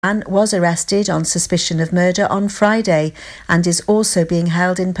man was arrested on suspicion of murder on Friday and is also being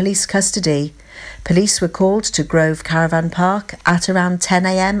held in police custody. Police were called to Grove Caravan Park at around 10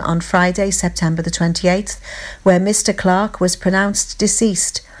 a.m. on Friday, September the 28th, where Mr. Clark was pronounced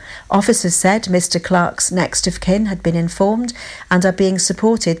deceased. Officers said Mr. Clark's next of kin had been informed and are being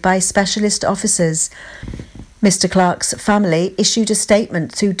supported by specialist officers. Mr. Clark's family issued a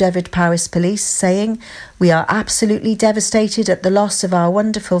statement to Dyfed-Powys Police saying, "We are absolutely devastated at the loss of our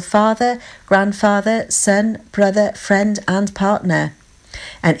wonderful father, grandfather, son, brother, friend and partner."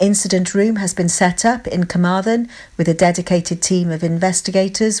 An incident room has been set up in Carmarthen with a dedicated team of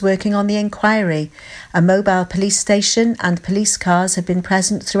investigators working on the inquiry. A mobile police station and police cars have been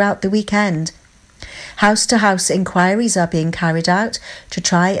present throughout the weekend. House-to-house inquiries are being carried out to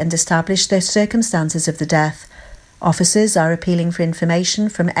try and establish the circumstances of the death. Officers are appealing for information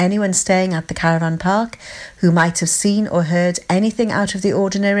from anyone staying at the caravan park who might have seen or heard anything out of the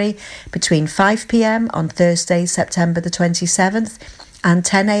ordinary between 5 p.m. on Thursday, September the 27th and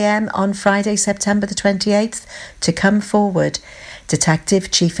 10 a.m. on Friday, September the 28th to come forward. Detective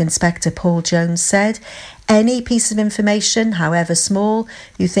Chief Inspector Paul Jones said, "Any piece of information, however small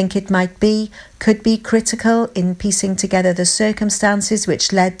you think it might be, could be critical in piecing together the circumstances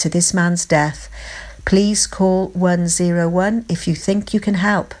which led to this man's death. Please call 101 if you think you can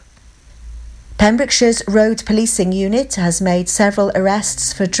help." Pembrokeshire's Road Policing Unit has made several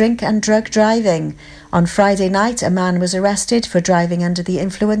arrests for drink and drug driving. On Friday night, a man was arrested for driving under the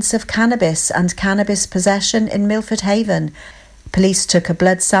influence of cannabis and cannabis possession in Milford Haven. Police took a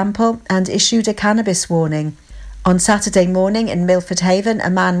blood sample and issued a cannabis warning. On Saturday morning in Milford Haven, a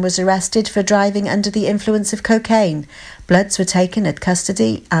man was arrested for driving under the influence of cocaine. Bloods were taken at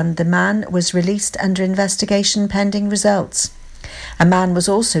custody and the man was released under investigation pending results. A man was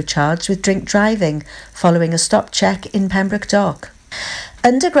also charged with drink driving following a stop check in Pembroke Dock.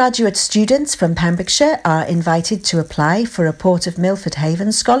 Undergraduate students from Pembrokeshire are invited to apply for a Port of Milford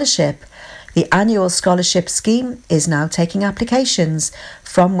Haven scholarship. The annual scholarship scheme is now taking applications,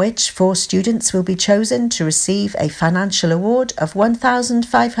 from which 4 students will be chosen to receive a financial award of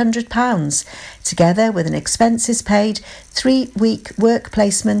 £1,500, together with an expenses-paid 3-week work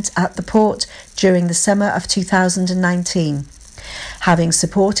placement at the port during the summer of 2019. Having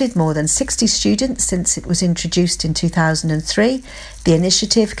supported more than 60 students since it was introduced in 2003, the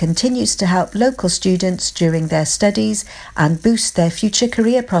initiative continues to help local students during their studies and boost their future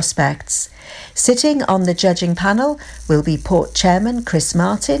career prospects. Sitting on the judging panel will be Port Chairman Chris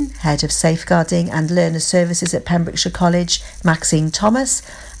Martin, Head of Safeguarding and Learner Services at Pembrokeshire College, Maxine Thomas,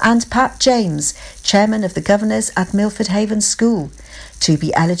 and Pat James, Chairman of the Governors at Milford Haven School. To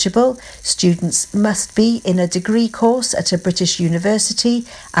be eligible, students must be in a degree course at a British university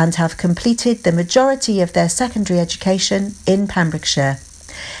and have completed the majority of their secondary education in Pembrokeshire.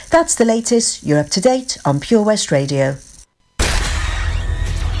 That's the latest. You're up to date on Pure West Radio.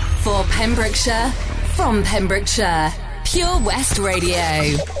 For Pembrokeshire, from Pembrokeshire, Pure West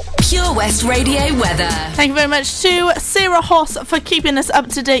Radio. Pure West Radio weather. Thank you very much to Sarah Hoss for keeping us up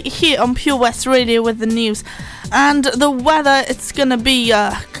to date here on Pure West Radio with the news. And the weather, it's going to be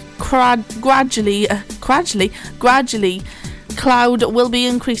gradually, cloud will be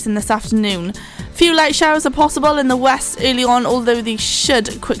increasing this afternoon. Few light showers are possible in the west early on, although these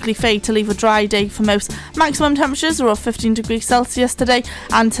should quickly fade to leave a dry day for most. Maximum temperatures are of 15 degrees Celsius today,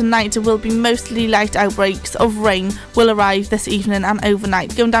 and tonight will be mostly light outbreaks of rain will arrive this evening and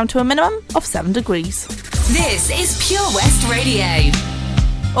overnight, going down to a minimum of 7 degrees. This is Pure West Radio.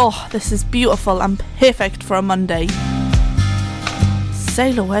 Oh, this is beautiful and perfect for a Monday.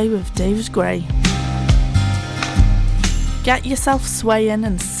 Sail away with David Gray. Get yourself swaying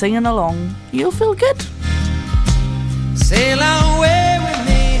and singing along. You'll feel good. Sail away with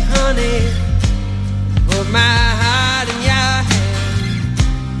me, honey. Put my heart in your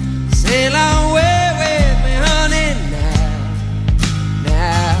hand. Sail away with me, honey.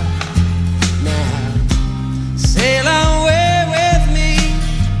 Now. Sail away with me.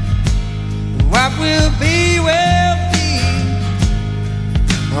 What will be, will be.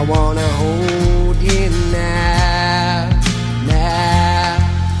 I wanna hold you now.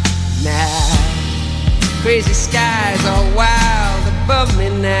 Crazy skies are wild above me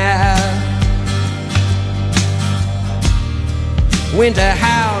now. Winter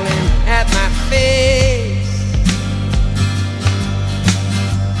howling at my face,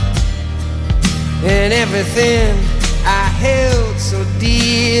 and everything I held so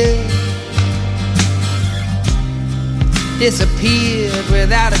dear disappeared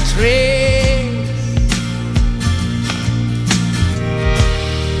without a trace.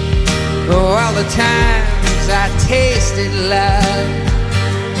 Oh, all the times I tasted love,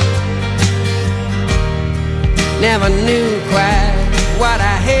 never knew quite what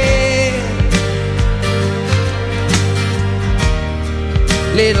I had.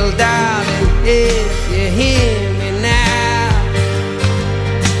 Little darling, if you hear me now,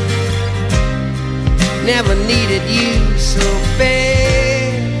 never needed you so bad.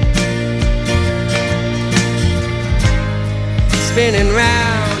 Spinning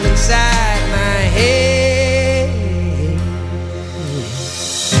round inside my head.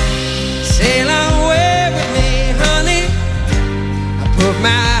 Sail away with me, honey, I put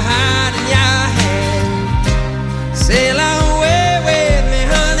my heart in your hand. Sail away with me,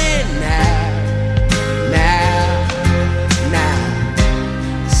 honey, now, now, now.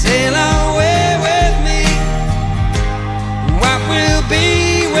 Sail away with me, what will be,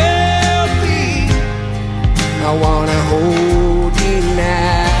 will be. I wanna hold you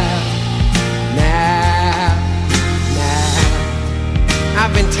now, now, now.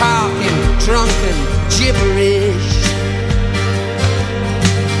 I've been talking drunken gibberish,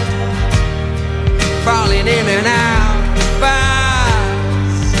 falling in and out of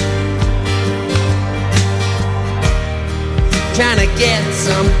bars, trying to get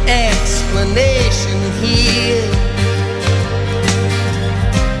some explanation here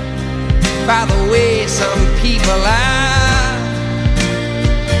by the way some people are.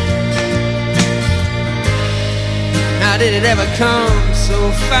 How did it ever come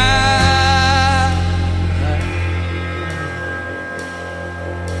so far?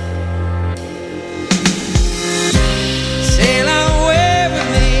 Sail away with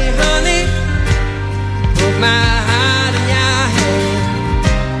me, honey, put my heart in your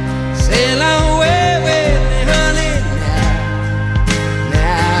hand. Sail away with me, honey, now,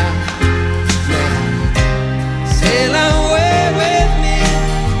 now, now. Sail away with me,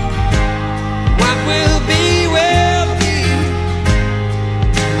 what will be, will be.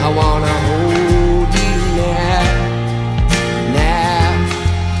 I wanna hold you now, now,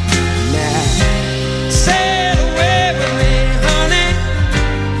 now. Sail away with me, honey,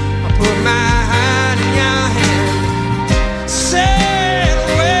 I put my heart in your hand. Sail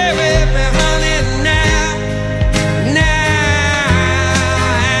away with me, honey, now, now.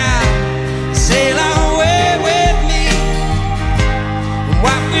 Sail away with me,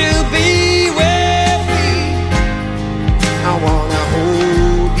 what will be, will be. I wanna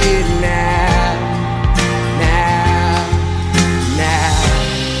hold you now, now, now.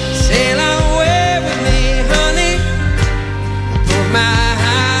 Sail away with me, honey, put my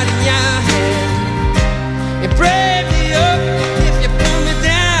heart in your hand. And break me up if you pull me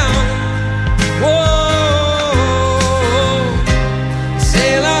down. Whoa,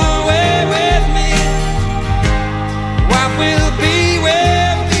 sail away with me, what will be,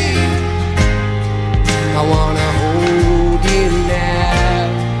 will be. I wanna hold you now,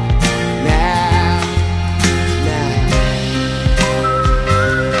 now, now.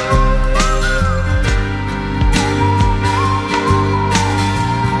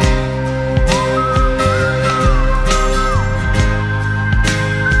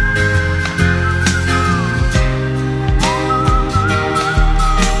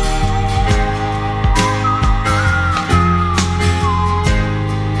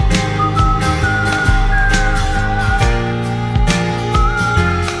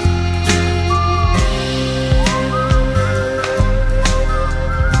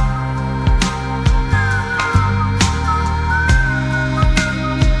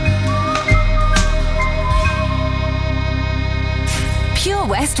 Pure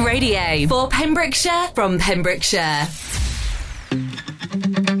West Radio for Pembrokeshire from Pembrokeshire.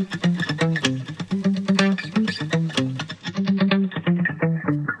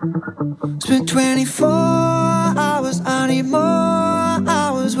 Spent 24 hours, I need more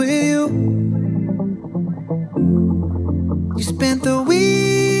hours with you. You spent the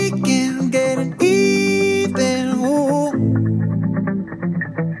weekend getting even. Ooh.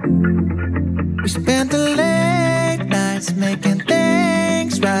 We spent the late nights making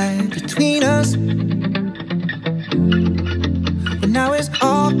things right between us. But now it's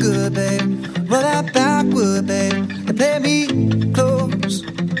all good, babe. Roll that backward, babe, and play me close.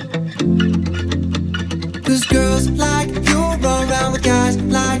 Cause girls like you run around with guys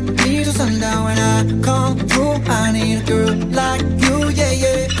like me till sundown. When I come through, I need a girl like you, yeah,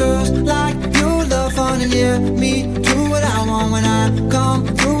 yeah. Girls like you love fun and yeah, me do what I want. When I come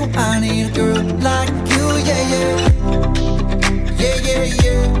through, I need a girl like you, yeah, yeah. Yeah, yeah,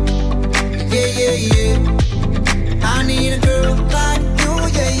 yeah. Yeah, yeah, yeah. I need a girl like you,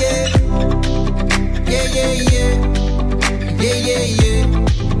 yeah, yeah. Yeah, yeah, yeah. Yeah, yeah, yeah.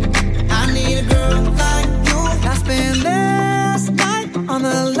 I need a girl like you. I spent last night on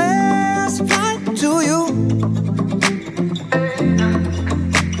the last flight to you.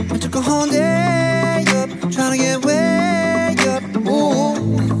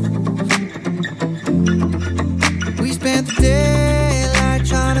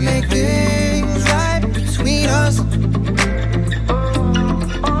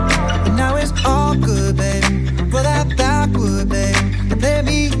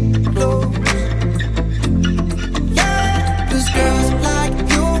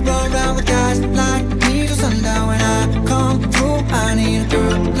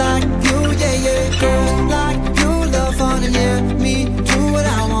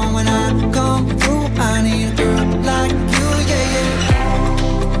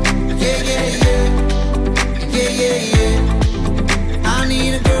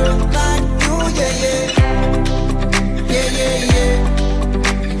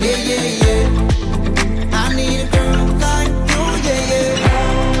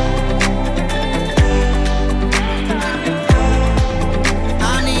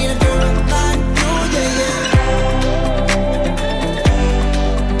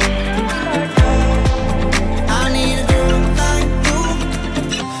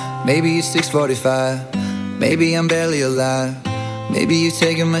 Maybe it's 6:45. Maybe I'm barely alive. Maybe you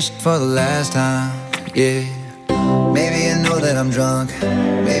taking my shit for the last time. Yeah. Maybe I know that I'm drunk.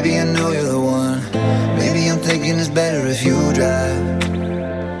 Maybe I know you're the one. Maybe I'm thinking it's better if you drive.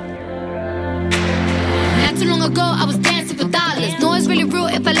 Not too long ago, I was dancing for dollars. No, it's really real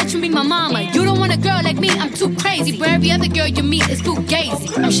if I let you be my mama. You don't want a girl like me, I'm too crazy. Where every other girl you meet is too gazy.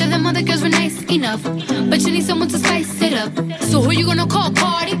 I'm sure them other girls were nice enough, but you need someone to spice it up. So who you gonna call?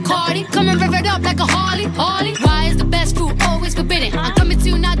 Cardi, Cardi. Come and rev it up like a Harley, Harley. Why is the best fruit always forbidden? I'm coming to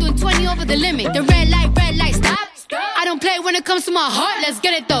you now doing 20 over the limit. The red light, stop. I don't play when it comes to my heart, let's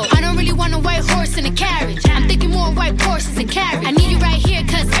get it though. I don't really want a white horse in a carriage. I'm thinking more white horses and carriage. I need you right here,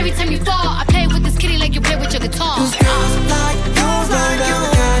 cause every time you fall, I play with this kitty like you play with your guitar. Cause girls like you,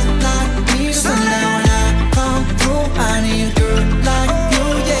 guys like me. Sundown when I come through, I need a girl like you,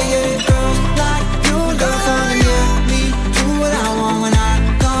 yeah, yeah. Girls like you, love fun, yeah. Me do what I want when I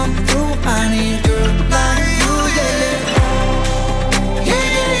come through, I need a girl like you, yeah, yeah. Yeah,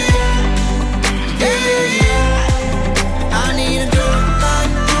 yeah, yeah. Yeah, yeah, yeah. I need a girl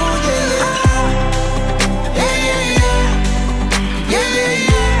like you, yeah, yeah. Yeah, yeah, yeah. Yeah, yeah,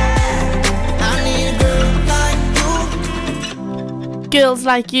 yeah. I need a girl like you. Girls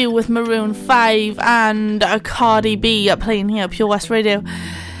Like You with Maroon 5 and Cardi B playing here at Pure West Radio.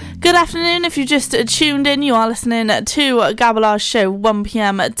 Good afternoon. If you just tuned in, you are listening to Gabalarr's show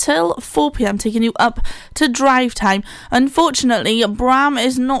 1pm till 4pm, taking you up to drive time. Unfortunately, Bram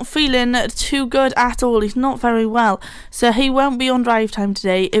is not feeling too good at all. He's not very well, so he won't be on drive time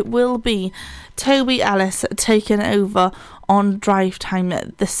today. It will be Toby Ellis taking over on drive time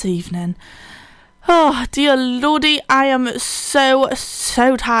this evening. Oh, dear lordy, I am so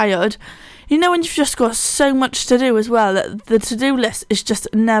tired. You know when you've just got so much to do as well, that the to-do list is just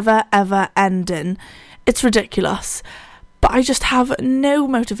never ever ending. It's ridiculous. But I just have no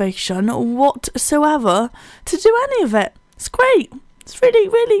motivation whatsoever to do any of it. It's great. It's really,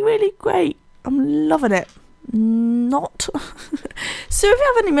 really, really great. I'm loving it. Not. So if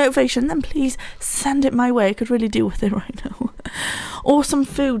you have any motivation, then please send it my way. I could really do with it right now. Or some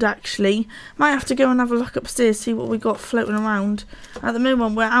food, actually. Might have to go and have a look upstairs, see what we got floating around. At the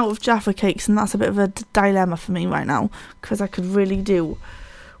moment, we're out of Jaffa cakes, and that's a bit of a dilemma for me right now, because I could really do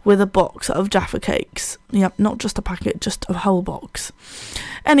with a box of Jaffa cakes. Yep, not just a packet, just a whole box.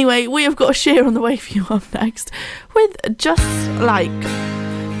 Anyway, we have got a share on the way for you up next with Just Like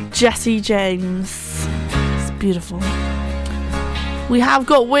Jessie James. It's beautiful. We have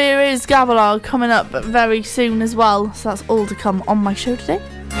got Where Is Gabalarr coming up very soon as well, so that's all to come on my show today.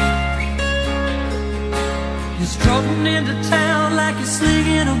 You're strutting into town like you're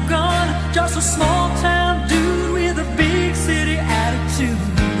slinging a gun, just a small town dude with a big city attitude.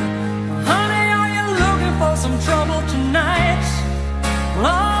 Honey, are you looking for some trouble tonight? Well,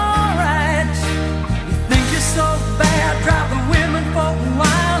 alright. You think you're so bad, drive the women for a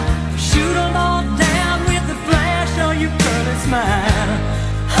while, shoot them all down with the flash on your curly smile.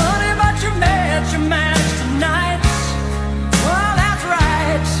 Honey, but you managed tonight. Well, that's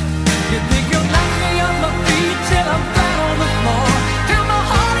right. You think you'll knock me off my feet till I'm flat on the floor, till my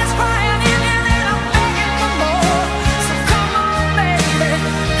heart is crying in and then I'm begging for more. So come on, baby,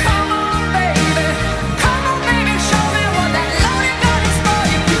 come on, baby, come on, baby, show me what that loaded gun is for.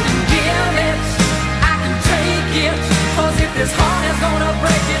 If you can give it, I can take it, 'cause if this heart is gonna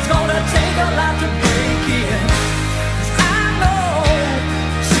break, it's gonna take a lot to break it. 'Cause I know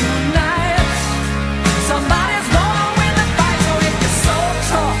tonight somebody's gonna win the fight. So if you're so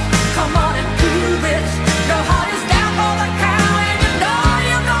tough, come on and prove it. Your heart is down for the count and you know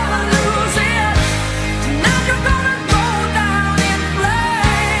you're gonna lose it. Tonight you're gonna go down in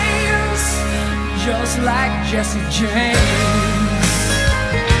flames, just like Jessie James.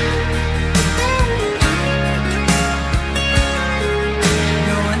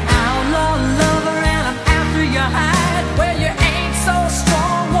 You're an outlaw lover and I'm after your hide. Well, you ain't so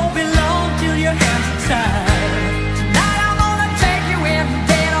strong, won't be long till your hands are tied. Tonight I'm gonna take you in,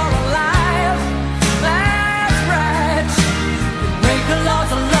 dead or alive. That's right. You break the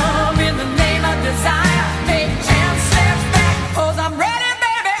laws of love in the name of desire. Take 10 steps back, 'cause I'm ready,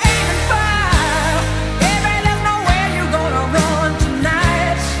 baby, aim and fire. Baby, there's nowhere you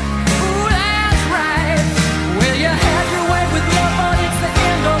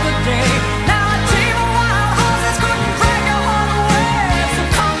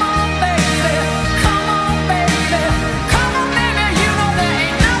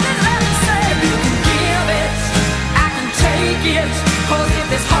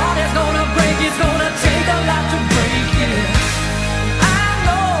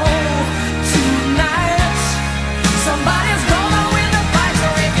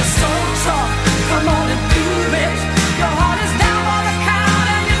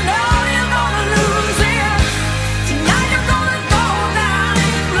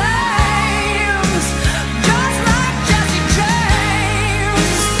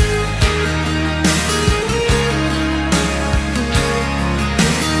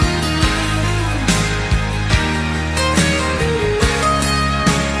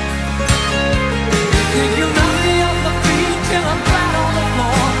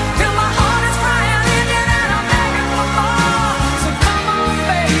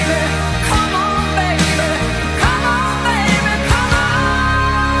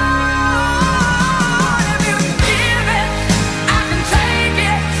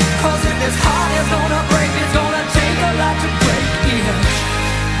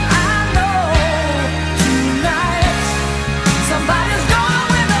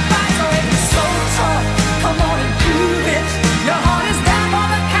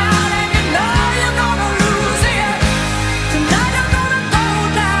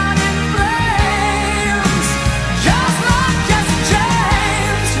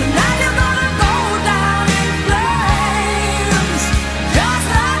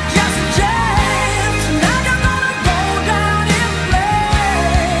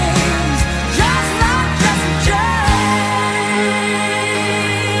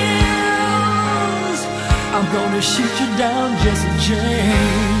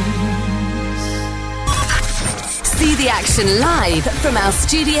the action live from our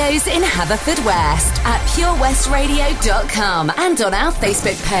studios in Haverfordwest at purewestradio.com and on our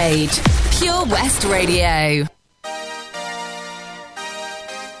Facebook page, Pure West Radio.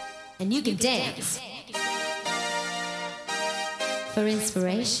 And you can dance for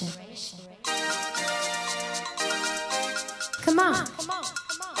inspiration. Come on.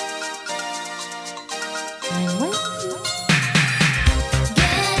 I'm waiting.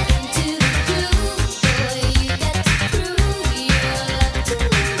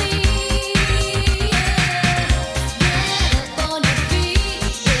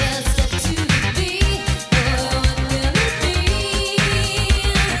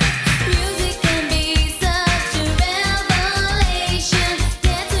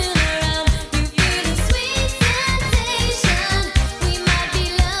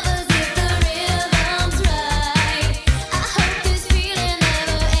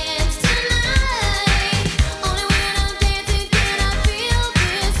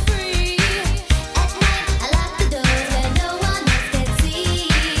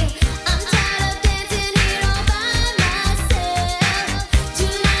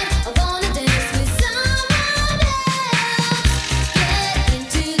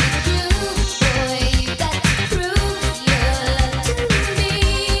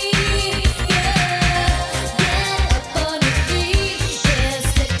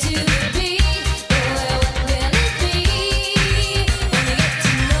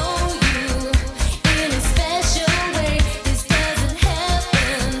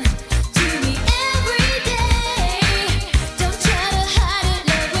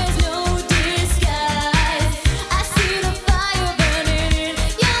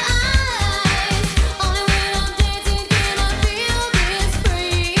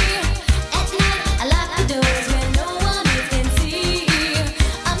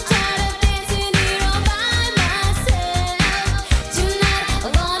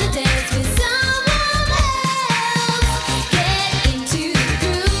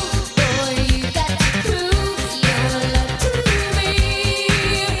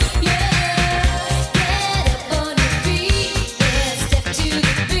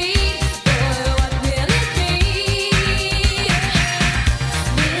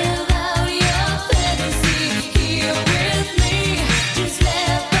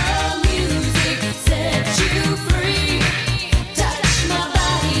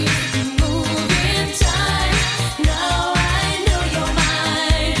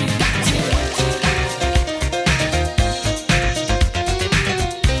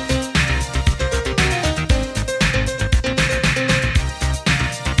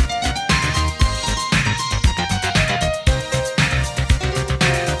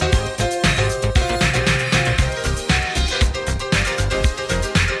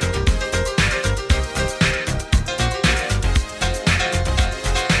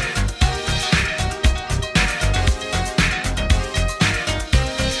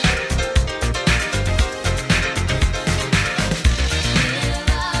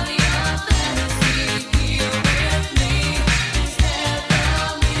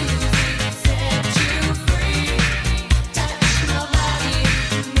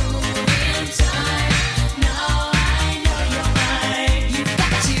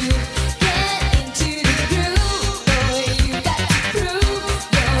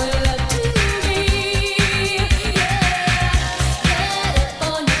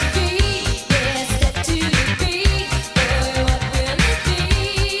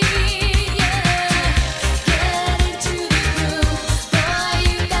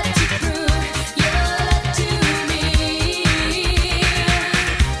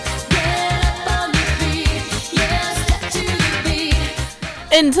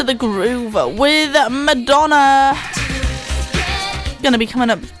 Into the Groove with Madonna. Going to be coming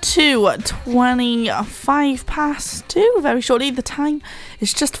up to 25 past 2 very shortly. The time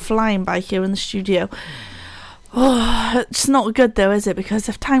is just flying by here in the studio. Oh, it's not good though, is it? Because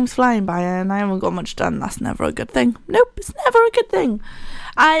if time's flying by and I haven't got much done, that's never a good thing. Nope, it's never a good thing.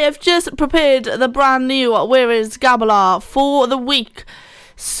 I have just prepared the brand new Where is Gabalarr for the week.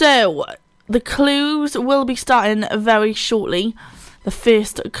 So, the clues will be starting very shortly. The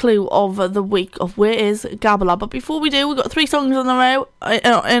first clue of the week of Where is Gabalarr. But before we do, we've got 3 songs in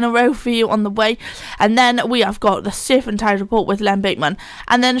a row for you on the way. And then we have got the Surf and Tide Report with Len Bateman.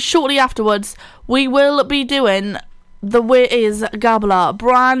 And then shortly afterwards, we will be doing the Where is Gabalarr.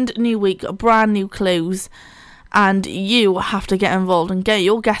 Brand new week, brand new clues. and you have to get involved and get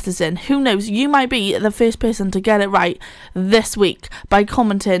your guesses in. Who knows, you might be the first person to get it right this week by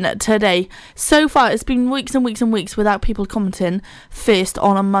commenting today. So far it's been weeks and weeks and weeks without people commenting first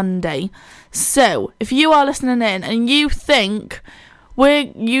on a Monday. So if you are listening in and you think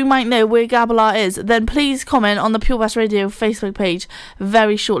you might know where Gabalarr is, then please comment on the Pure West Radio Facebook page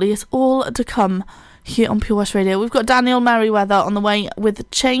very shortly. It's all to come here on Pure West Radio. We've got Daniel Merriweather on the way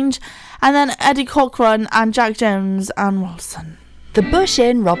with Change, and then Eddie Cochran and Jack Jones and Wilson. The Bush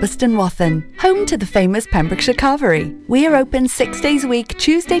Inn, Robertson Wathen, home to the famous Pembrokeshire Carvery. We are open 6 days a week,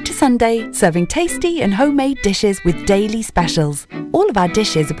 Tuesday to Sunday, serving tasty and homemade dishes with daily specials. All of our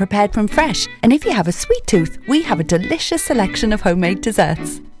dishes are prepared from fresh, and if you have a sweet tooth, we have a delicious selection of homemade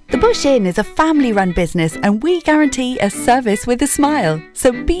desserts. The Bush Inn is a family-run business, and we guarantee a service with a smile.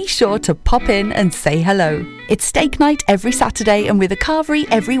 So be sure to pop in and say hello. It's steak night every Saturday and with a carvery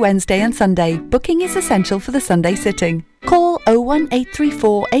every Wednesday and Sunday. Booking is essential for the Sunday sitting. Call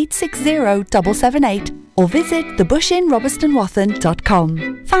 01834 860 778 or visit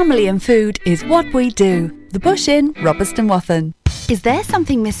thebushinrobertsonwathen.com. Family and food is what we do. The Bush Inn, Robertson Wathen. Is there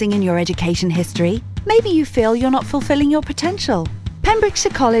something missing in your education history? Maybe you feel you're not fulfilling your potential.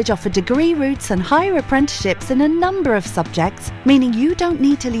 Pembrokeshire College offer degree routes and higher apprenticeships in a number of subjects, meaning you don't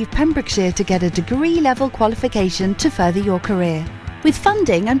need to leave Pembrokeshire to get a degree-level qualification to further your career. With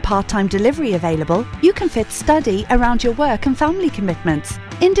funding and part-time delivery available, you can fit study around your work and family commitments.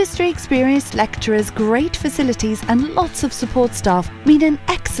 Industry-experienced lecturers, great facilities and lots of support staff mean an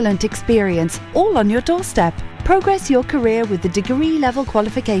excellent experience, all on your doorstep. Progress your career with the degree-level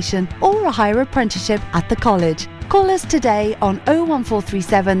qualification or a higher apprenticeship at the college. Call us today on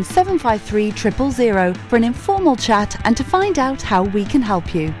 01437 753 000 for an informal chat and to find out how we can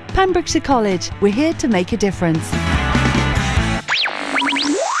help you. Pembrokeshire College, we're here to make a difference.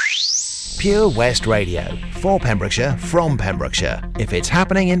 Pure West Radio, for Pembrokeshire, from Pembrokeshire. If it's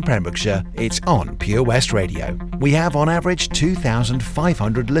happening in Pembrokeshire, it's on Pure West Radio. We have on average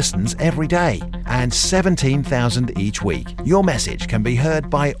 2,500 listens every day and 17,000 each week. Your message can be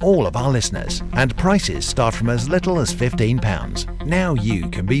heard by all of our listeners, and prices start from as little as £15. Now you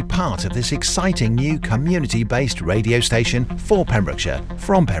can be part of this exciting new community-based radio station for Pembrokeshire,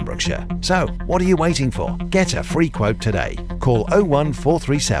 from Pembrokeshire. So, what are you waiting for? Get a free quote today. Call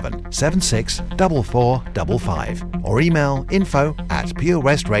 01437 76 4455 or email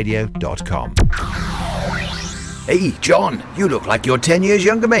info@purewestradio.com. Hey, John, you look like you're 10 years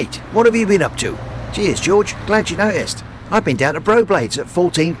younger, mate. What have you been up to? Cheers, George. Glad you noticed. I've been down to Broblades at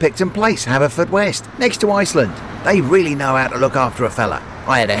 14 Picton Place, Haverfordwest, next to Iceland. They really know how to look after a fella.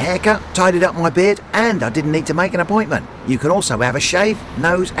 I had a haircut, tidied up my beard, and I didn't need to make an appointment. You can also have a shave,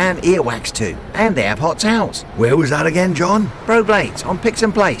 nose and ear wax too. And they have hot towels. Where was that again, John? Broblades on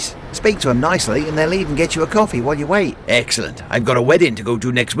Picton Place. Speak to them nicely and they'll even get you a coffee while you wait. Excellent. I've got a wedding to go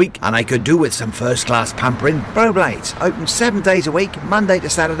to next week and I could do with some first-class pampering. Broblades, open 7 days a week, Monday to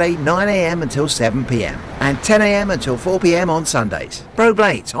Saturday, 9 a.m. until 7 p.m. and 10 a.m. until 4 p.m. on Sundays.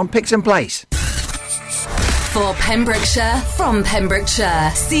 Broblades on Picton Place. For Pembrokeshire, from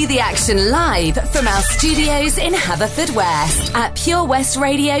Pembrokeshire. See the action live from our studios in Haverfordwest at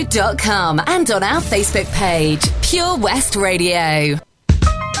purewestradio.com and on our Facebook page, Pure West Radio.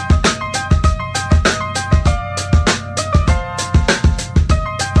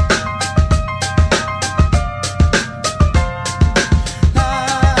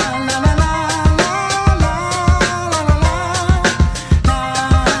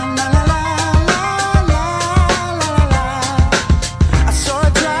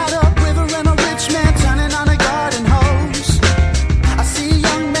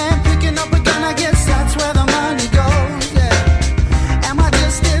 That's where the money goes, yeah. Am I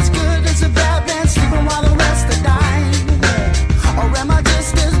just as good as a bad man sleeping while the rest are dying? Yeah. Or am I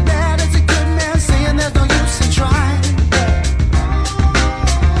just as bad as a good man saying there's no use in trying? Yeah.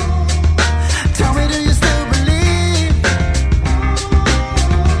 Tell me, do you still believe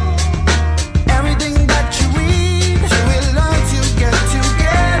everything that you read? You will learn to get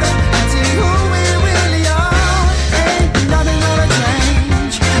together and see who we really are. Ain't nothing gonna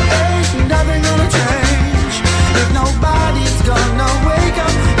change. Ain't nothing gonna change if nobody's gonna wake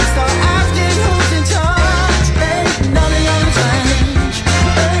up and start asking who's in charge. Ain't nothing gonna change.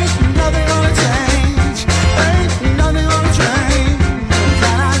 Ain't nothing gonna change. Ain't nothing gonna change.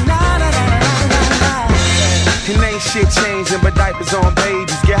 And ain't shit changing, but diapers on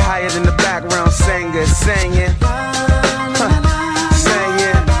babies get higher than the background singer singing.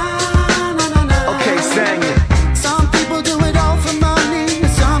 Singing. Okay, singing. Some people do it all for money,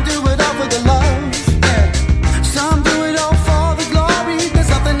 and some do it all for the love. Yeah. Some do it all for the glory. There's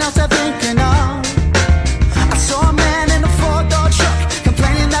nothing else they're thinking of. I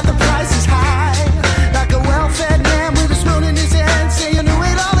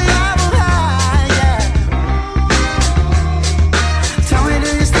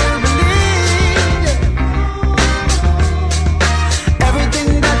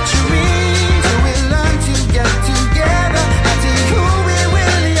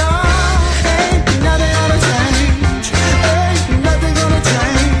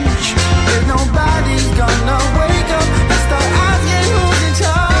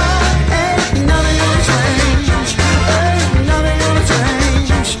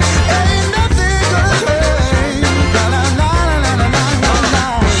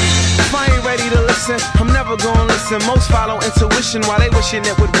Listen, most follow intuition while they wishing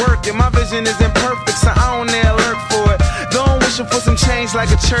it would work. And my vision isn't perfect, so I don't dare lurk for it. Don't wishing for some change like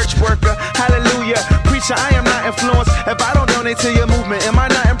a church worker. Hallelujah, preacher, I am not influenced if I don't donate to your movement. Am I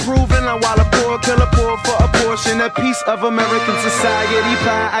not improving? While a poor killer poor for a portion, a piece of American society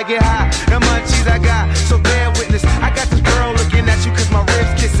pie. I get high, and my cheese I got, so bear witness. I got this girl looking at you cause my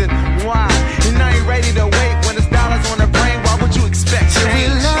ribs kissing. Why? And I ain't ready to wait when there's dollars on the brain. Why would you expect change? We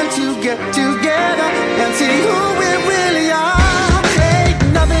learn to get together and see who we really are.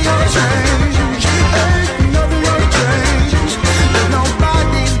 Ain't nothing gonna change. Ain't nothing gonna change. There's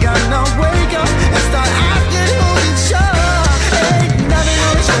nobody gonna wake up and start asking who each other. Ain't nothing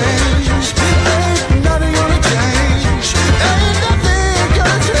gonna change. Ain't nothing gonna change. Ain't nothing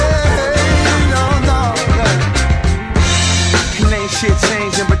gonna change. No, no. And ain't shit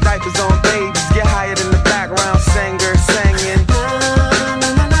changing, but diapers on babies. Get higher than the background singer singing.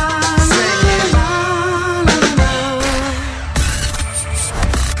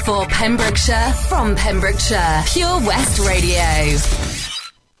 For Pembrokeshire, from Pembrokeshire, Pure West Radio.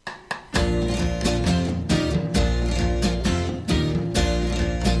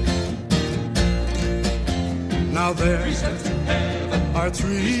 Now there are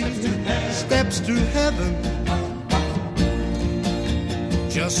 3 steps to heaven.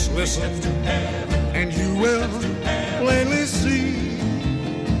 Just listen and you will plainly see.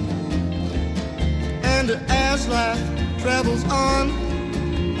 And as life travels on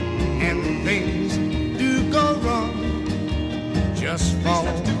and things do go wrong, just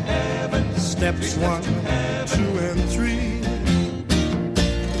follow steps 1, 2, and 3.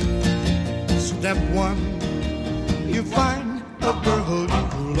 Step 1, you find a girl you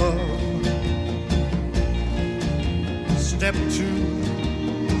love. Step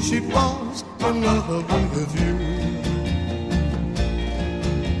 2, she falls in love with you.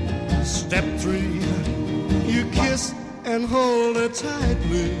 Step 3, you kiss and hold her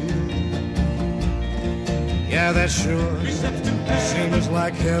tightly. Yeah, that sure seems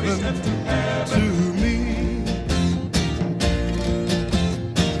like heaven to me.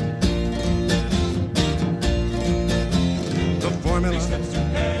 The formula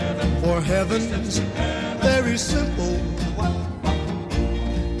for heaven's very simple.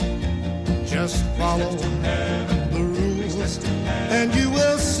 Just follow the rules and you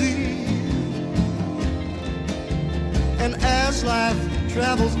will see. And as life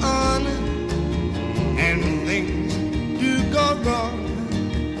travels on and things do go wrong,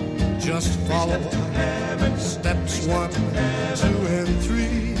 just follow steps 1, 2, and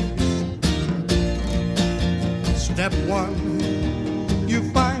 3. Step 1, you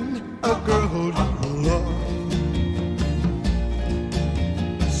find a girl you love.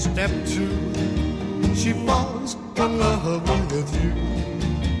 Step 2, she falls in love with you.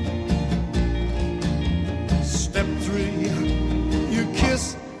 Step 3, you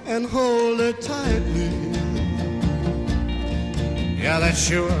kiss and hold her tightly. Yeah, that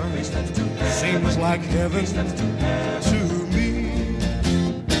sure seems like heaven to me.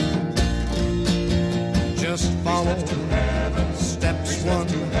 Just follow steps 1,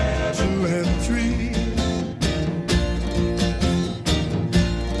 2, and 3.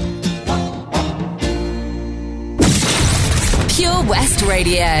 Pure West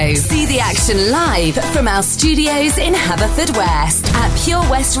Radio. See the action live from our studios in Haverfordwest at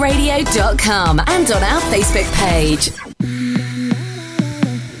purewestradio.com and on our Facebook page.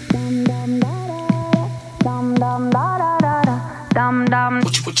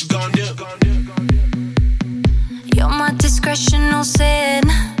 What you gonna do? You're my discretional sin.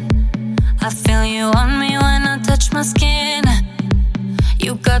 I feel you on me when I touch my skin.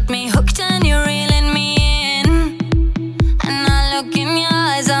 You got me hooked and you're reeling me in. And I look in your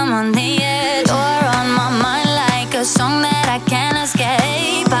eyes, I'm on the edge. You're on my mind like a song that I can't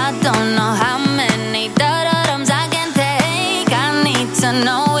escape. I don't know how many da-da-dums I can take. I need to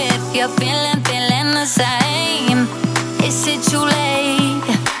know if you're feeling the same. Is it too late?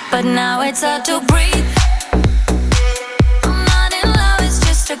 But now it's hard to breathe. I'm not in love, it's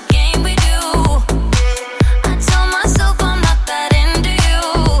just a game we do. I tell myself I'm not that into you,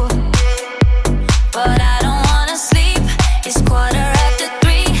 but I don't wanna sleep. It's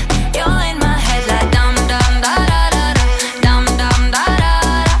 3:15. You're in my head like dum dum da da da da, dum dum da da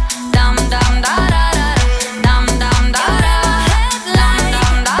da, dum dum da da da, dum dum da da, dum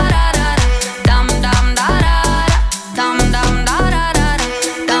dum da da da, dum dum da da, dum dum da da da,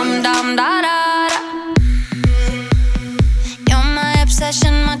 dum dum da da da.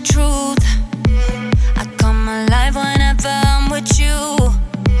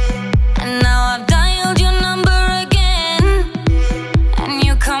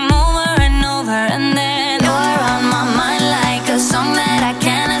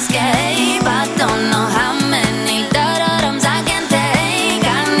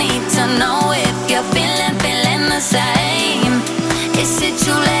 it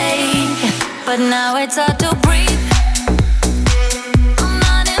too late, but now it's hard to breathe. I'm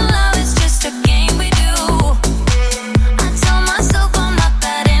not in love, it's just a game we do. I tell myself I'm not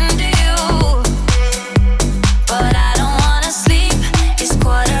that into you, but I don't wanna sleep. It's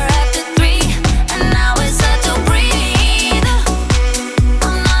 3:15, and now it's hard to breathe.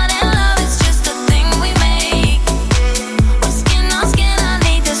 I'm not in love, it's just a thing we make. We're skin on skin, I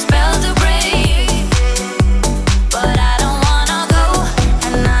need the spell to break, but I don't wanna go,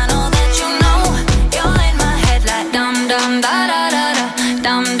 and I know that you know. You're in my head like dum dum da da da da,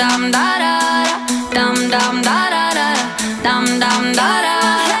 dum dum da da da, dum dum da da da, dum dum da da,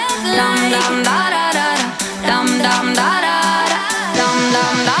 dum dum da da da, dum dum da da, dum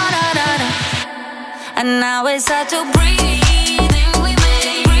dum da da da. And now it's hard to breathe. We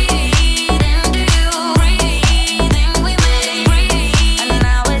make breathe into you. Breathing we make breathe. And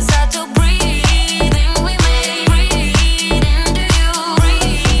now it's hard to breathe. We make breathe into you.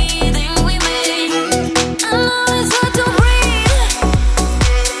 Breathing we make. I know it's hard to breathe.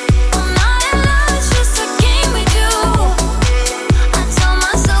 I'm not in love, it's just a game we do. I tell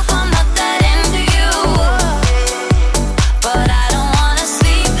myself I'm not that into you, but I don't wanna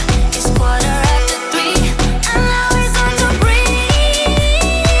sleep. It's 3:15, and now it's hard to breathe.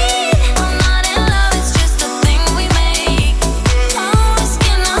 I'm not in love, it's just a thing we make. Oh,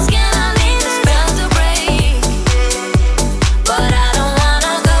 skin on skin, I need the spell to break, but I don't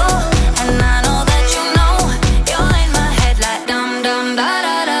wanna go, and I know that you know. You're in my head like dum dum da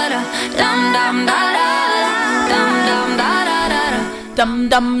da da da, dum dum da da da, dum dum da da da da, Dum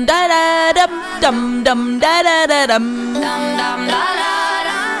dum da da dum, dum dum da da da dum. dum dum da da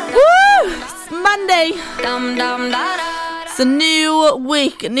da, Woo! It's Monday. dum dum da da. It's a new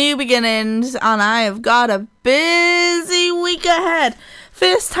week, new beginnings, and I have got a busy week ahead.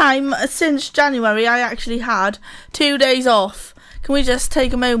 First time since January I actually had 2 days off. Can we just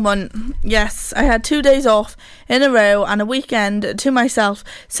take a moment? Yes, I had 2 days off in a row and a weekend to myself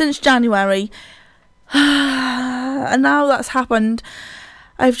since January. And now that's happened,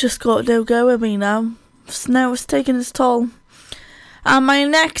 I've just got no go with me now. Now it's taking its toll. And my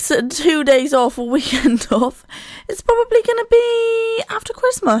next 2 days off or weekend off is probably going to be after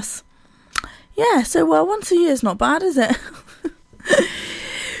Christmas. Yeah, so well, once a year is not bad, is it?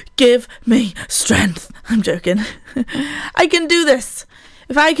 Give me strength. I'm joking. I can do this.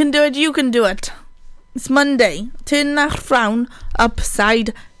 If I can do it, you can do it. It's Monday. Turn that frown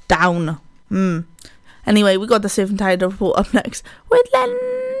upside down. Anyway, we got the Surf and Tide report up next with Len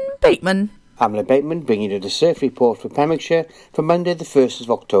Bateman. I'm Len Bateman, bringing you the surf report for Pembrokeshire for Monday the 1st of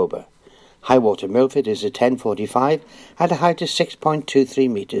October. High water Milford is at 10:45 at a height of 6.23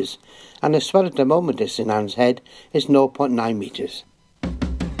 metres, and the swell at the moment is in Anne's Head is 0.9 metres.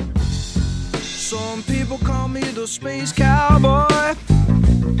 Some people call me the space cowboy.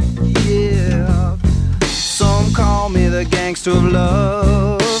 Yeah. Some call me the gangster of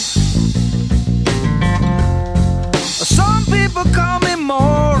love. Some people call me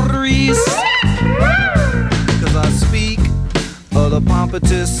Maurice, 'cause I speak of the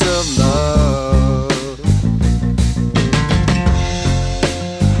pompatus of love.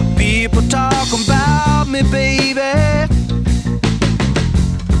 People talk about me, baby,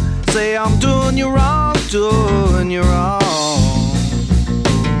 say I'm doing you wrong, doing you wrong.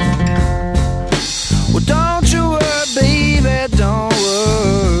 Well, don't you worry, baby, don't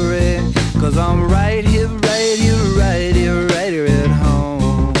worry, 'cause I'm right here, right here, right here, right here at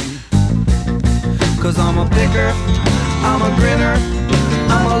home. 'Cause I'm a picker, I'm a grinner,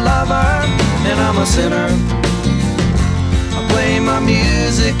 I'm a lover, and I'm a sinner. I play my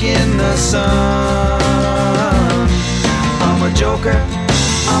music in the sun. I'm a joker,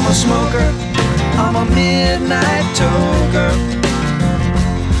 I'm a smoker, I'm a midnight toker.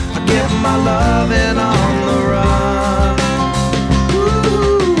 I get my loving on the run.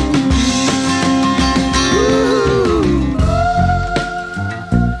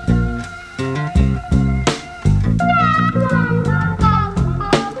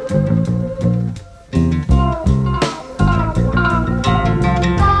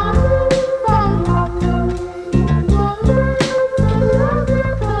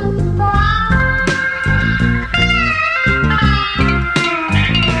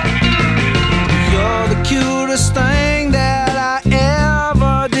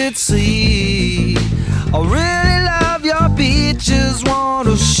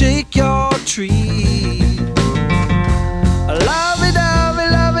 Shake your tree. Lovey-dovey,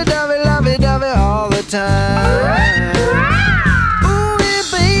 lovey-dovey, lovey-dovey all the time. Ooh, yeah,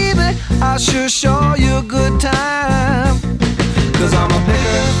 baby, I sure show you a good time. 'Cause I'm a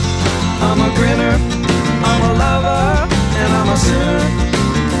picker, I'm a grinner, I'm a lover, and I'm a a sinner.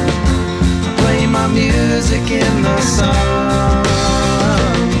 I play my music in the sun.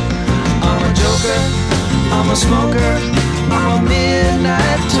 I'm a joker, I'm a smoker, I'm a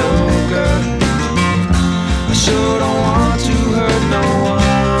midnight toker. I sure don't want to hurt no one.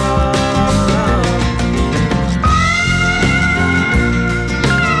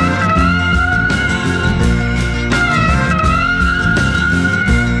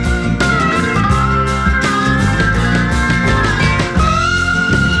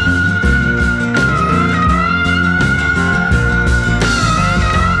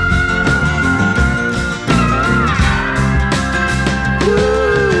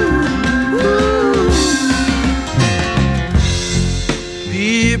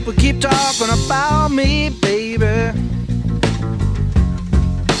 People keep talking about me, baby.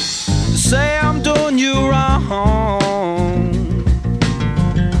 They say I'm doing you wrong.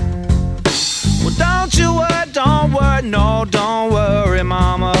 Well, don't you worry, don't worry, no, don't worry,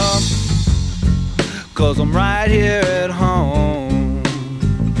 mama, 'cause I'm right here at home.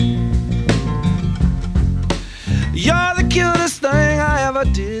 You're the cutest thing I ever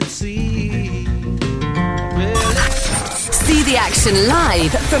did see. Really? See the action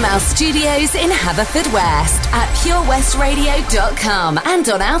live from our studios in Haverfordwest at purewestradio.com and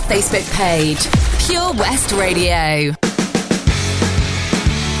on our Facebook page, Pure West Radio.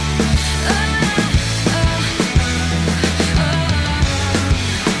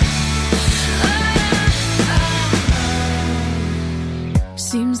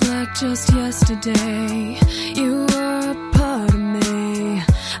 Seems like just yesterday you were a part of me.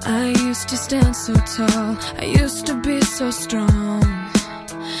 I used to stand so tall, I used to be so strong.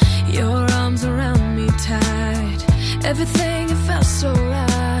 Your arms around me tight, everything it felt so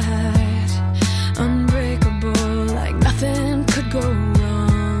right. Unbreakable, like nothing could go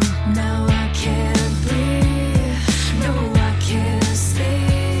wrong. Now I can't breathe, no I can't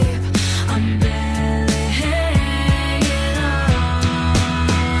sleep. I'm barely hanging on.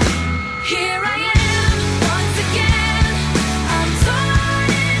 Here I am, once again, I'm torn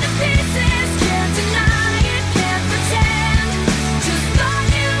into pieces. Can't deny it, can't pretend. Just thought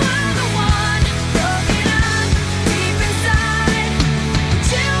you were the one, broken up deep inside. But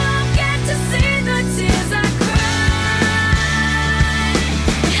you won't get to see the tears I cried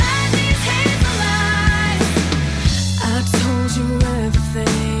behind these hazel eyes. I told you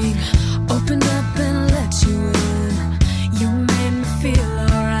everything, opened up and let you in. You made me feel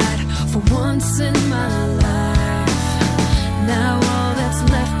alright for once in my life. Now all that's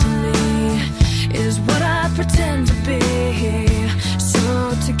left of me is what I pretend to be. So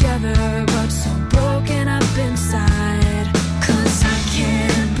together but so broken up inside. 'Cause I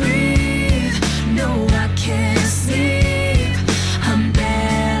can't breathe, no I can't sleep. I'm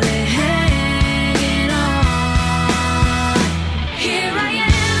barely hanging on. Here I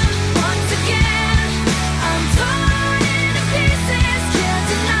am, once again, I'm torn into pieces. Can't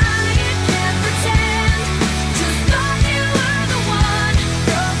deny it, can't pretend. Just thought you were the one,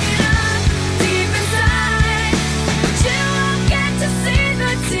 broken up deep inside. But you won't get to see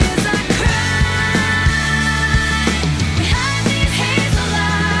the tears I cried behind these hazel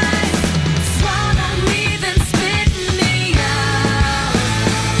eyes. Swallow me, then spit me out.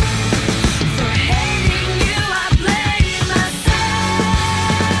 For hating you, I blame myself.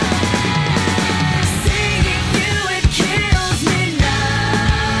 Seeing you, it kills me now.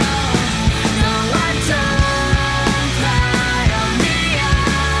 No, I don't cry on the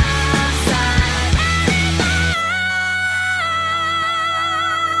outside anymore.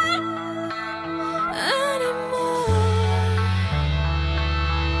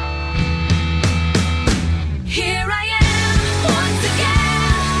 Here I am, once again,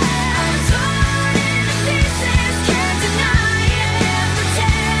 I'm torn into pieces. Can't deny it, can't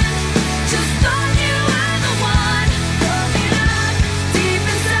pretend. Just thought you were the one, broken up deep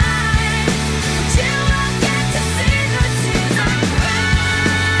inside. But you won't get to see the tears I cried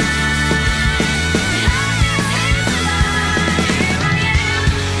behind these hazel eyes. Here I am,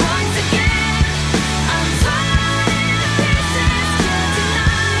 once again, I'm torn into pieces. Can't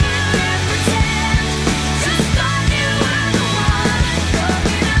deny it, can't pretend. Just thought you were the one,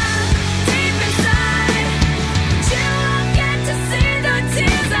 broken up deep inside. But you won't get to see the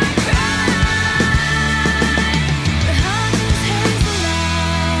tears I cried behind these hazel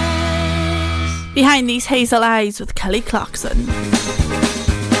eyes. Behind These Hazel Eyes with Kelly Clarkson.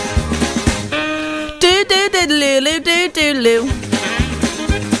 Do do do do do do do do.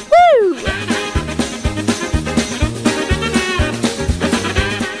 Woo!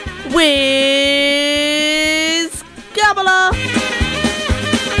 With Gabalarr.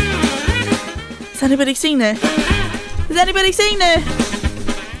 Has anybody seen it? Has anybody seen it?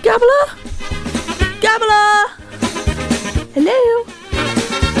 Gabalarr? Gabalarr? Hello?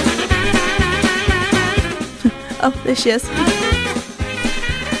 Oh, there she is.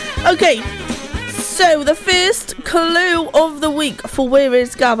 Okay, so the first clue of the week for Where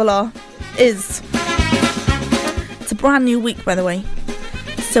is Gabalarr is... It's a brand new week, by the way.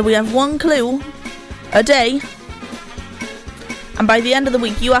 So we have one clue a day, and by the end of the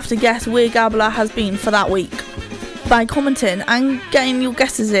week you have to guess where Gabalarr has been for that week by commenting and getting your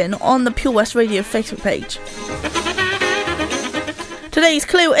guesses in on the Pure West Radio Facebook page. Today's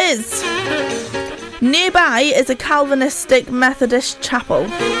clue is: nearby is a Calvinistic Methodist chapel.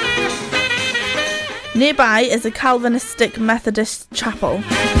 Nearby is a Calvinistic Methodist chapel.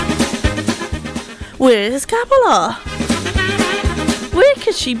 Where is Gabalarr? Where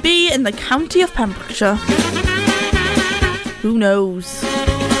could she be in the county of Pembrokeshire? Who knows?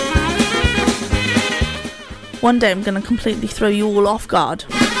 One day I'm going to completely throw you all off guard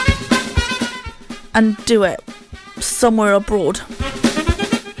and do it somewhere abroad.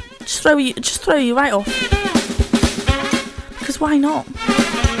 Just throw you right off. Because why not?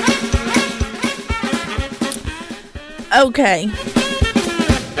 Okay.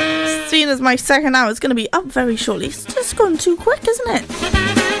 Seeing as my second hour is going to be up very shortly, it's just gone too quick, isn't it?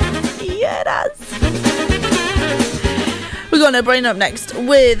 Yeah, it has. We're going to brain up next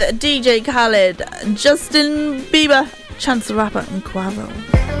with DJ Khaled, Justin Bieber, Chance the Rapper, and Quavo.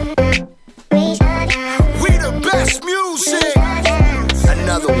 We the best music.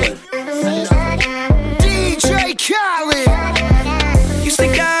 Another one. DJ Khaled. You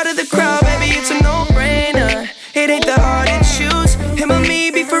stick out of the crowd, baby, it's a no-brainer. It ain't the hard to choose. Him or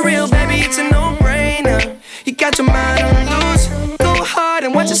me, be for real, baby, it's a no-brainer. You got your mind on loose. Go hard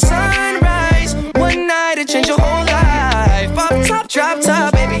and watch the sunrise. One night it change your whole life. Pop top, drop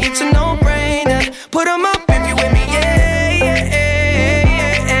top, baby, it's a no-brainer. Put 'em up if you with me, yeah, yeah, yeah,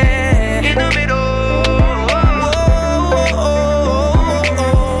 yeah, yeah. In the middle.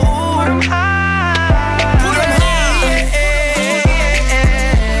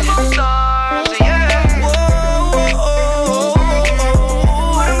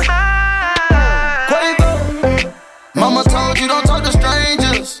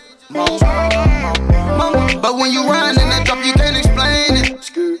 But when you run in that drop, you can't explain it.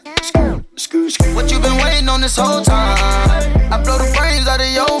 What you been waiting on this whole time? I blow the brains out of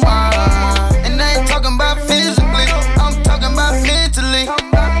your mind. And I ain't talking about physically, I'm talking about mentally.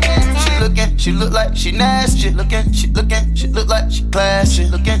 She look like she nasty. She look like she classy. She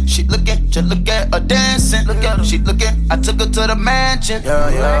looking, just look at her dancing. Look at her, she looking, I took her to the mansion.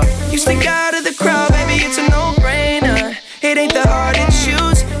 Yeah. You stick out of the crowd, baby, it's a no-brainer. It ain't the hard to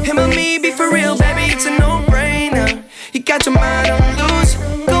choose. Him or me, be for real, baby, it's a no-brainer. You got your mind on loose.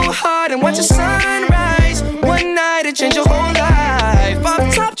 Go hard and watch the sunrise. One night it change your whole life. Pop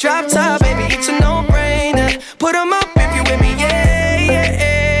top, drop top, baby, it's a no-brainer. Put 'em up if you with me, yeah, yeah,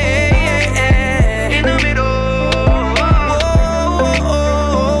 yeah, yeah, yeah. In the middle.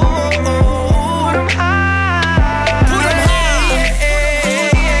 Put 'em high. Put 'em high. Yeah,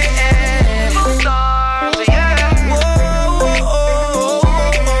 yeah, yeah, yeah. Stars, yeah.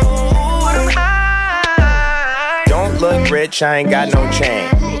 Look rich, I ain't got no chain.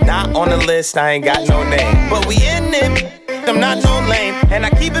 Not on the list, I ain't got no name. But we in it, I'm not no lame. And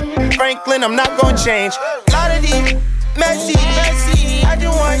I keep it Franklin, I'm not gonna change. Lot of these messy. I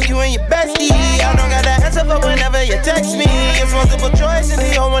just want you and your bestie. I don't got that answer, but whenever you text me, it's multiple choice and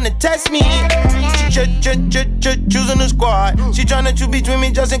they don't wanna test me. She choosing the squad. She tryna choose between me,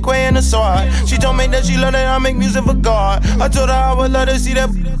 Justin Quay and the sword. She told me that she love that I make music for God. I told her I would let her see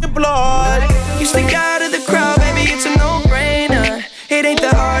that blood. You stick out of the crowd, baby, it's a no-brainer. It ain't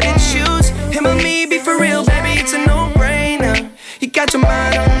the hard to choose. Him or me, be for real, baby, it's a no-brainer. You got your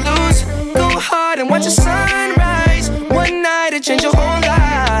mind on loose. Go hard and watch the sunrise. One night it change your whole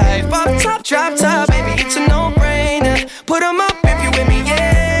life. Pop top, drop top, baby, it's a no-brainer. Put 'em up if you with me,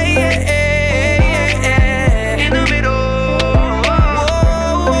 yeah, yeah, yeah, yeah, yeah. In the middle.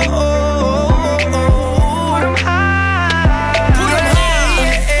 Put 'em high. Put 'em high.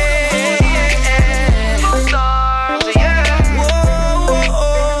 Yeah, yeah, yeah, yeah. Stars, yeah.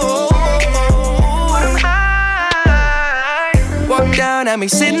 Put 'em high. Walk down at me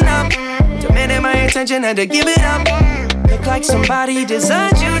sitting up. Demanding my attention, had to give it up. Look like somebody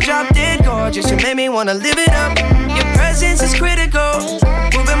designed you, dropped it gorgeous. You made me wanna live it up. Your presence is critical,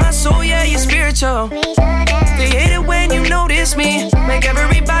 moving my soul, yeah, you're spiritual. They hate it when you notice me, make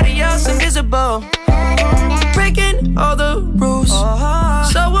everybody else invisible. Breaking all the rules,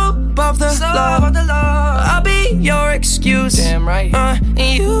 so above the law. I'll be your excuse, damn right. And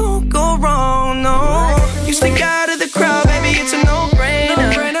you go wrong, no. You stick out of the crowd. it's a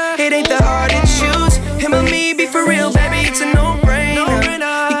no-brainer. It ain't that hard to choose. Him or me, be for real, baby, it's a no-brainer.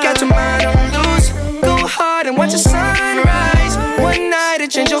 You got your mind on loose. Go hard and watch the sunrise. One night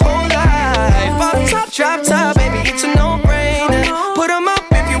it changed your whole life. Off top, drop top, baby, it's a no-brainer. Put 'em up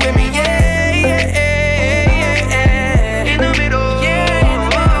if you with me, yeah, yeah, yeah, yeah. In the middle, yeah, in the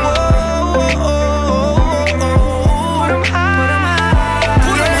middle. Whoa, whoa, whoa, whoa. Put 'em high,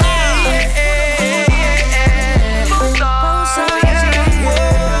 put 'em high, yeah, yeah, yeah, yeah. Both sides,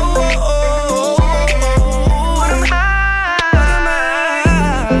 yeah. Whoa, whoa, whoa, whoa. Put 'em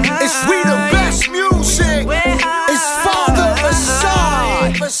high. It's we the best music. It's Father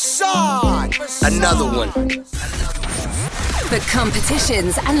Facade. Another one. For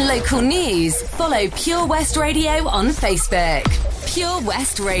competitions and local news, follow Pure West Radio on Facebook. Pure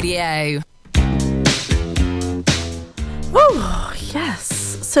West Radio. Oh,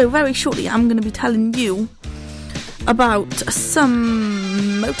 yes. So very shortly I'm going to be telling you about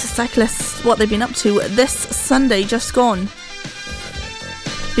some motorcyclists, what they've been up to this Sunday just gone.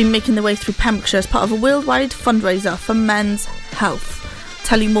 Been making their way through Pembrokeshire as part of a worldwide fundraiser for men's health.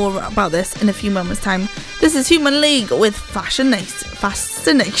 Tell you more about this in a few moments' time. This is Human League with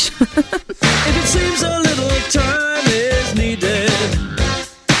Fascination. If it seems a little time is needed,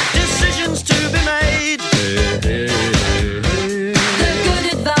 decisions to be made. The good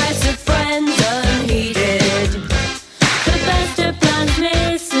advice of friends unheeded, the best of plans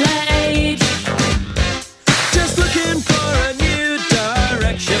mislaid. Just looking for a new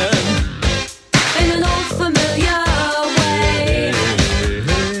direction In an old familiar way,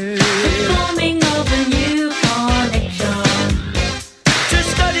 the forming of a new connection. to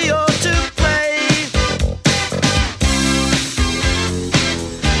study or to play.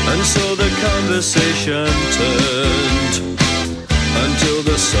 And so the conversation turned until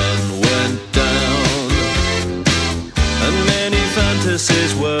the sun went down, and many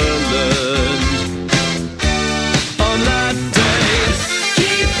fantasies were learned on that day.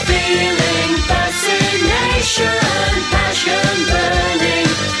 Keep feeling fascination, passion burning,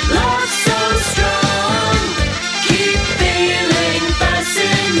 love so strong. Keep feeling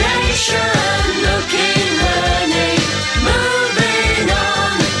fascination, looking, learning, moving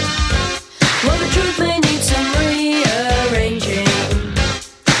on. Well, the truth may need some rearranging.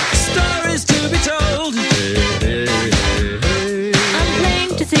 Stories to be told. I'm plain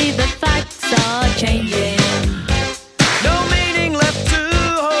to see the facts are changing. No meaning left to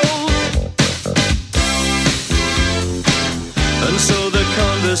hold. And so the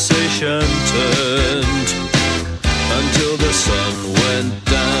conversation turned until the sun went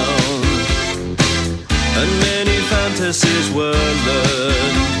down, and many fantasies were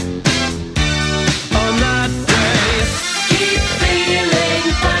learned on that day. Keep feeling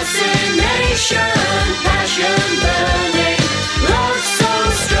fascination, passion burning, love so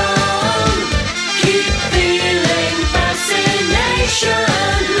strong. Keep feeling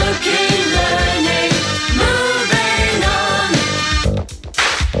fascination, looking, learning, moving on.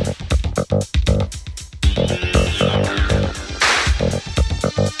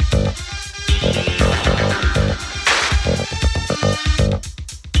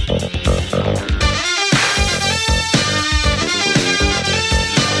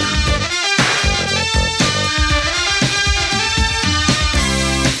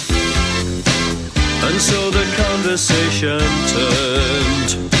 And so the conversation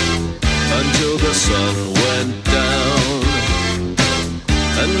turned until the sun went down,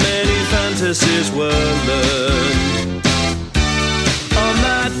 and many fantasies were learned on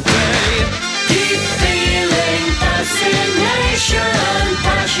that day. Keep feeling fascination,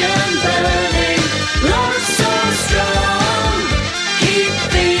 passion burning, love so strong. Keep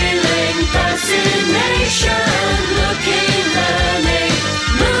feeling fascination, looking, learning,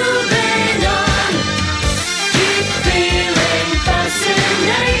 moving on. Keep feeling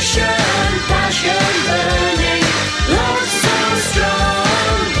fascination, passion burning, love so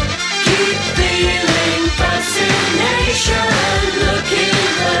strong. Keep feeling fascination, looking,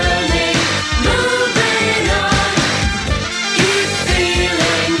 learning, moving on. Keep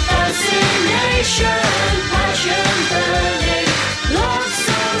feeling fascination, passion burning, love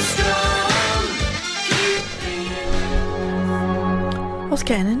so strong. Keep I was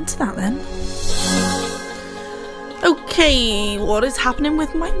getting into that then. Okay, what is happening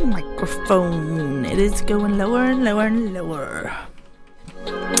with my microphone? It is going lower and lower and lower.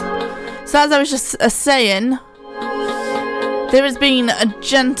 So as I was just saying, there has been a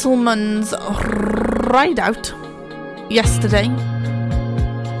gentleman's ride out yesterday,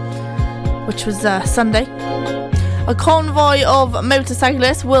 which was Sunday. A convoy of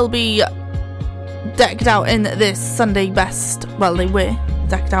motorcyclists will be decked out in their Sunday best. Well, they were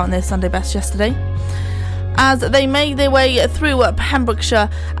decked out in their Sunday best yesterday, as they made their way through Pembrokeshire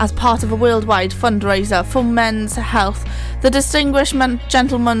as part of a worldwide fundraiser for men's health. The Distinguished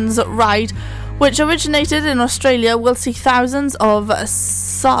Gentleman's Ride, which originated in Australia, will see thousands of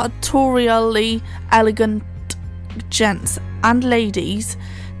sartorially elegant gents and ladies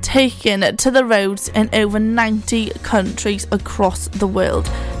taken to the roads in over 90 countries across the world.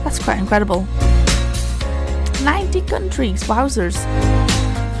 That's quite incredible. 90 countries, wowzers.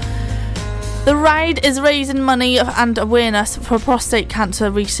 The ride is raising money and awareness for prostate cancer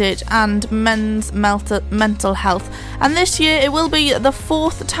research and men's mental health, and this year it will be the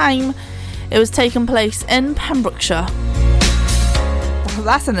 4th time it was taking place in Pembrokeshire.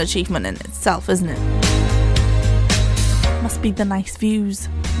 That's an achievement in itself, isn't it? Must be the nice views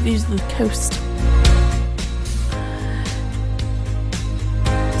of the coast.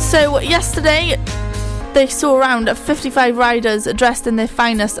 So yesterday they saw around 55 riders dressed in their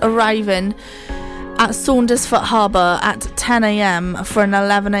finest arriving at Saundersfoot Harbour at 10 a.m. for an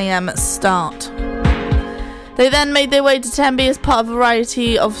 11 a.m. start. They then made their way to Tenby as part of a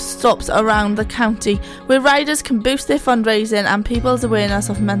variety of stops around the county, where riders can boost their fundraising and people's awareness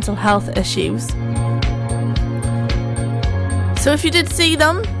of mental health issues. So if you did see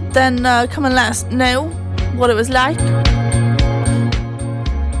them, then come and let us know what it was like.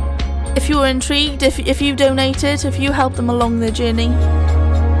 If you were intrigued, if you donated, if you helped them along their journey.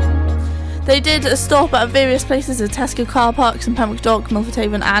 They did stop at various places at Tesco car parks in Pembroke Dock, Milford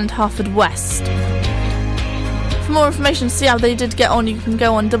Haven and Harford West. For more information to see how they did get on, you can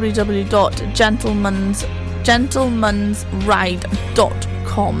go on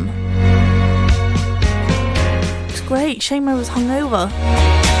www.gentlemansride.com. It's great. Shame I was hungover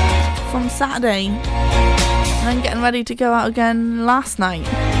from Saturday and then getting ready to go out again last night.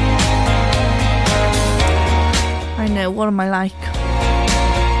 I know, what am I like?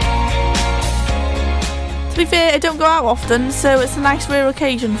 To be fair, I don't go out often, so it's a nice rare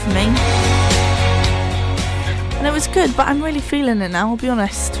occasion for me. And it was good, but I'm really feeling it now, I'll be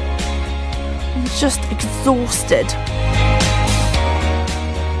honest. I'm just exhausted.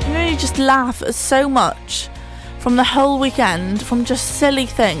 You really just laugh so much from the whole weekend, from just silly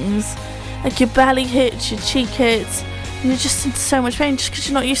things. Like your belly hurts, your cheek hurts, and you're just in so much pain just because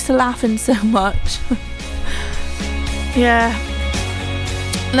you're not used to laughing so much. Yeah.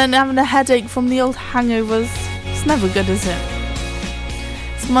 And then having a headache from the old hangovers. It's never good, is it?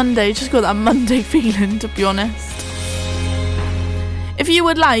 It's Monday, just got that Monday feeling, to be honest. If you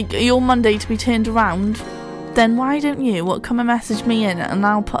would like your Monday to be turned around, then why don't you come and message me in and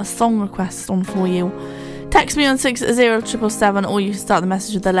I'll put a song request on for you. Text me on 60777, or you can start the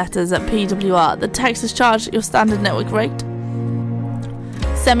message with the letters at PWR. The text is charged at your standard network rate.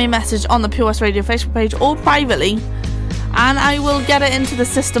 Send me a message on the Pure West Radio Facebook page or privately, and I will get it into the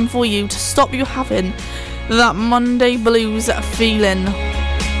system for you to stop you having that Monday blues feeling.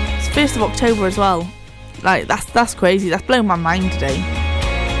 It's 1st of October as well. Like, that's crazy. That's blown my mind today.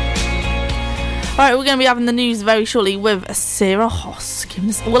 Alright, we're going to be having the news very shortly with Sarah Hoss, keeping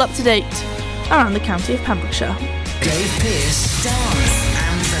us all up to date around the county of Pembrokeshire. Dave Pearce Dance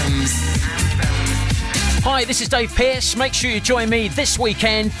Anthems. Hi, this is Dave Pearce. Make sure you join me this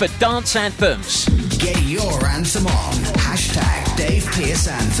weekend for Dance Anthems. Get your anthem on. Hashtag Dave Pearce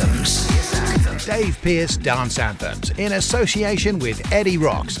Anthems. Dave Pearce Dance Anthems, in association with Eddie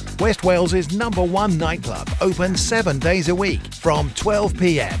Rocks, West Wales's #1 nightclub, open 7 days a week from 12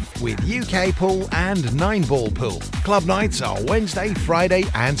 p.m. with UK pool and 9-ball pool. Club nights are Wednesday, Friday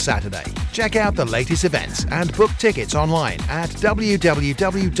and Saturday. Check out the latest events and book tickets online at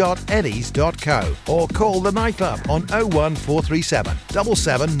www.eddies.co or call the nightclub on 01437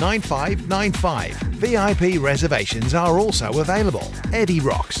 779595. VIP reservations are also available. Eddie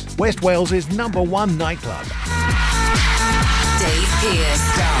Rocks, West Wales's #1 nightclub. Dave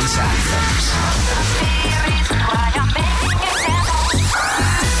Pearce Dance Anthems.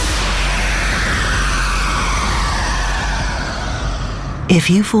 If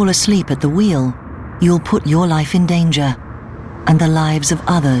you fall asleep at the wheel, you'll put your life in danger, and the lives of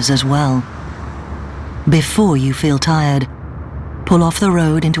others as well. Before you feel tired, pull off the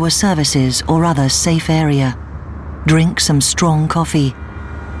road into a services or other safe area. Drink some strong coffee,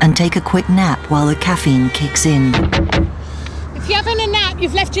 and take a quick nap while the caffeine kicks in. If you're having a nap,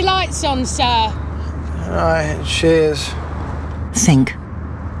 you've left your lights on, sir. Alright, cheers. Think.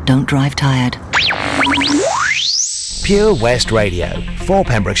 Don't drive tired. Pure West Radio, for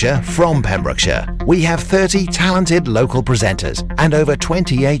Pembrokeshire, from Pembrokeshire. We have 30 talented local presenters and over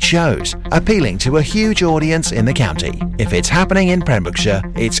 28 shows, appealing to a huge audience in the county. If it's happening in Pembrokeshire,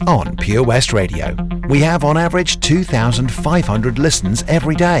 it's on Pure West Radio. We have on average 2,500 listens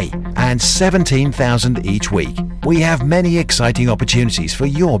every day and 17,000 each week. We have many exciting opportunities for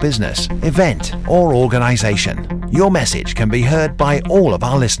your business, event or organisation. Your message can be heard by all of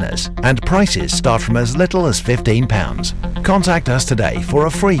our listeners and prices start from as little as £15. Contact us today for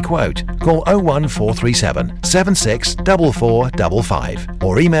a free quote. Call 01437 764455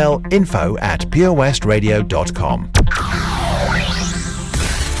 or email info@purewestradio.com.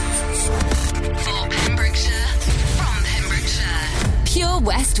 For Pembrokeshire, from Pembrokeshire, Pure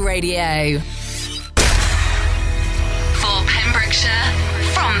West Radio. For Pembrokeshire,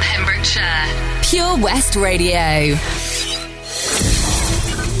 from Pembrokeshire, Pure West Radio.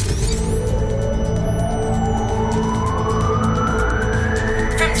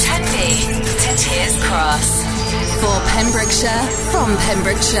 From Tenby to Tears Cross. For Pembrokeshire, from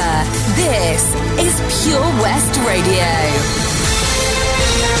Pembrokeshire, this is Pure West Radio.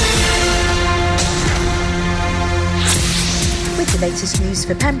 With the latest news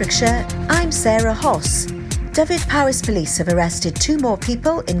for Pembrokeshire, I'm Sarah Hoss. Dyfed-Powys Police have arrested 2 more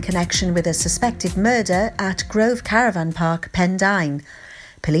people in connection with a suspected murder at Grove Caravan Park, Pendine.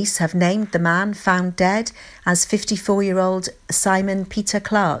 Police have named the man found dead as 54-year-old Simon Peter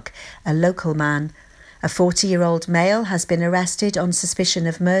Clark, a local man. A 40-year-old male has been arrested on suspicion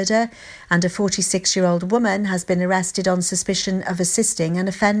of murder and a 46-year-old woman has been arrested on suspicion of assisting an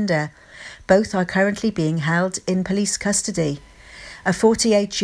offender. Both are currently being held in police custody. A 48